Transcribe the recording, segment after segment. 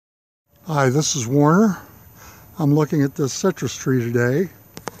Hi, this is Warner. I'm looking at this citrus tree today,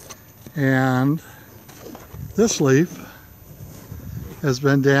 and this leaf has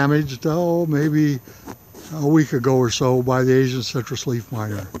been damaged, maybe a week ago or so by the Asian citrus leaf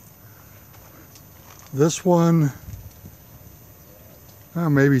miner. This one,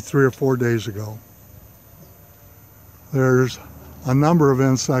 maybe 3 or 4 days ago. There's a number of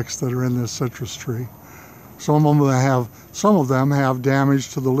insects that are in this citrus tree. Some of them have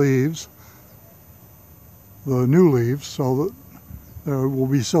damage to the leaves, the new leaves, so that they will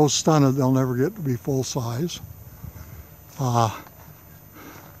be so stunted they'll never get to be full size.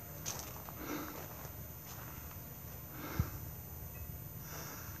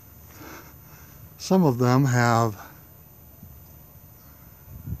 Some of them have,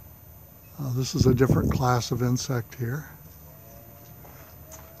 this is a different class of insect here.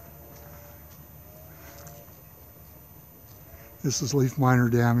 This is leaf miner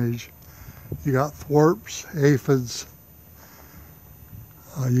damage. You got thwarps, aphids,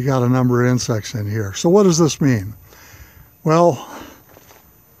 you got a number of insects in here. So what does this mean? Well,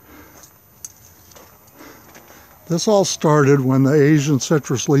 this all started when the Asian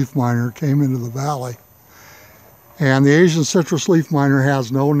citrus leaf miner came into the valley. And the Asian citrus leaf miner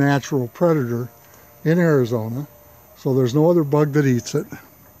has no natural predator in Arizona, so there's no other bug that eats it.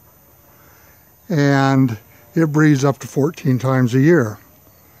 And it breeds up to 14 times a year.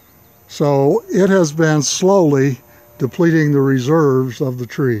 So it has been slowly depleting the reserves of the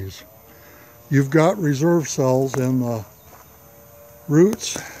trees. You've got reserve cells in the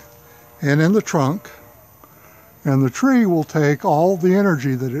roots and in the trunk, and the tree will take all the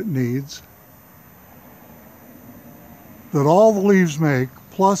energy that it needs, that all the leaves make,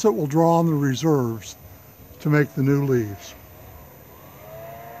 plus it will draw on the reserves to make the new leaves.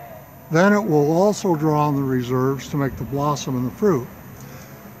 Then it will also draw on the reserves to make the blossom and the fruit.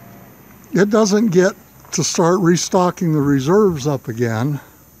 It doesn't get to start restocking the reserves up again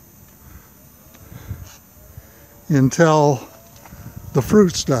until the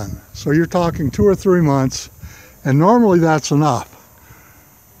fruit's done. So you're talking 2 or 3 months, and normally that's enough.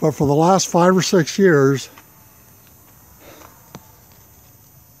 But for the last 5 or 6 years,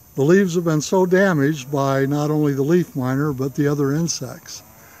 the leaves have been so damaged by not only the leaf miner, but the other insects,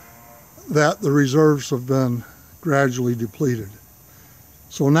 that the reserves have been gradually depleted.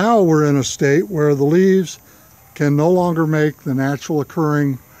 So now we're in a state where the leaves can no longer make the natural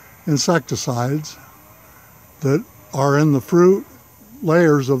occurring insecticides that are in the fruit,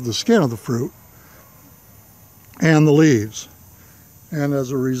 layers of the skin of the fruit, and the leaves. And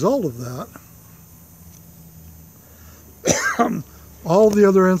as a result of that, all the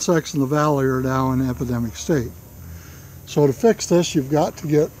other insects in the valley are now in an epidemic state. So to fix this, you've got to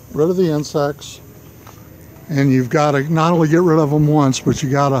get rid of the insects, and you've got to not only get rid of them once, but you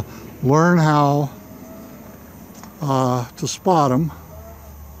got to learn how to spot them.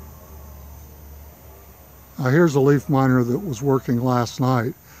 Here's a leaf miner that was working last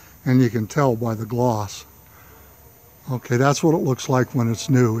night, and you can tell by the gloss. Okay, that's what it looks like when it's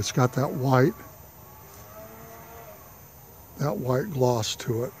new. It's got that white gloss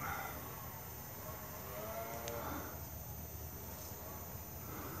to it.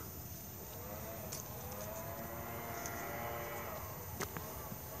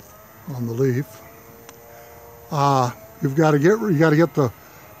 On the leaf. You got to get the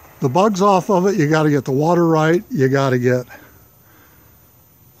bugs off of it. You got to get the water right. You got to get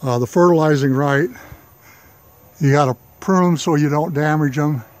the fertilizing right. You got to prune them so you don't damage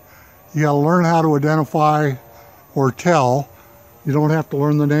them. You got to learn how to identify or tell. You don't have to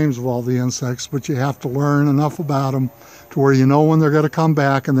learn the names of all the insects, but you have to learn enough about them to where you know when they're going to come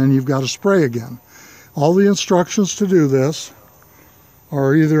back, and then you've got to spray again. All the instructions to do this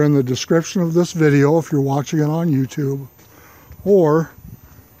are either in the description of this video if you're watching it on YouTube, or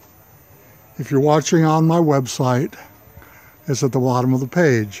if you're watching on my website, it's at the bottom of the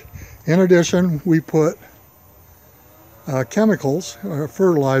page. In addition, we put chemicals,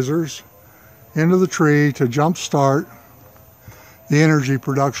 fertilizers, into the tree to jumpstart the energy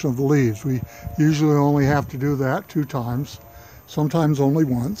production of the leaves. We usually only have to do that 2 times, sometimes only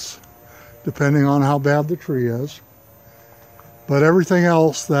once, depending on how bad the tree is. But everything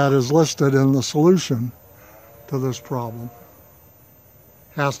else that is listed in the solution to this problem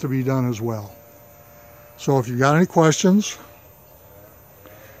has to be done as well. So if you've got any questions,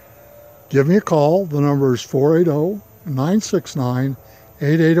 give me a call. The number is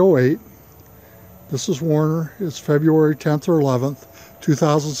 480-969-8808. This is Warner. It's February 10th or 11th,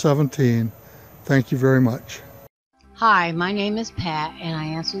 2017. Thank you very much. Hi, my name is Pat, and I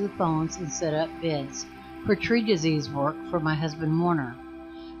answer the phones and set up bids for tree disease work for my husband Warner.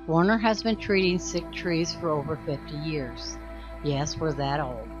 Warner has been treating sick trees for over 50 years. Yes, we're that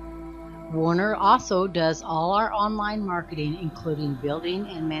old. Warner also does all our online marketing, including building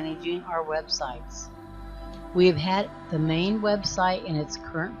and managing our websites. We have had the main website in its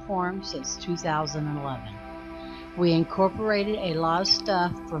current form since 2011. We incorporated a lot of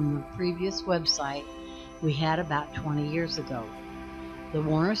stuff from the previous website we had about 20 years ago. The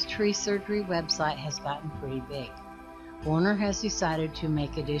Warner's Tree Surgery website has gotten pretty big. Warner has decided to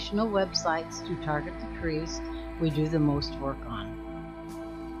make additional websites to target the trees we do the most work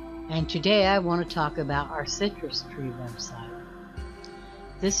on. And today I want to talk about our citrus tree website.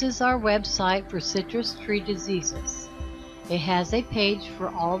 This is our website for citrus tree diseases. It has a page for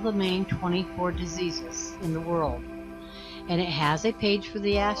all the main 24 diseases in the world. And it has a page for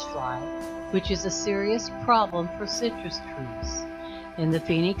the ash fly, which is a serious problem for citrus trees in the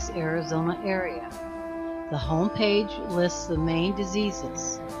Phoenix, Arizona area. The home page lists the main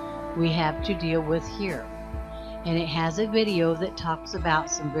diseases we have to deal with here. And it has a video that talks about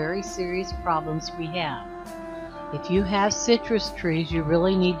some very serious problems we have. If you have citrus trees, you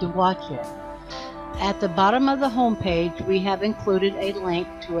really need to watch it. At the bottom of the home page, we have included a link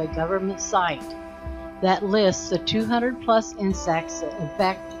to a government site that lists the 200 plus insects that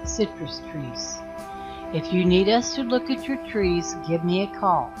infect citrus trees. If you need us to look at your trees, give me a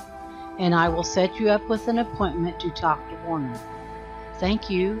call, and I will set you up with an appointment to talk to Warner. Thank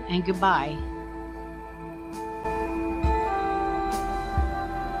you and goodbye.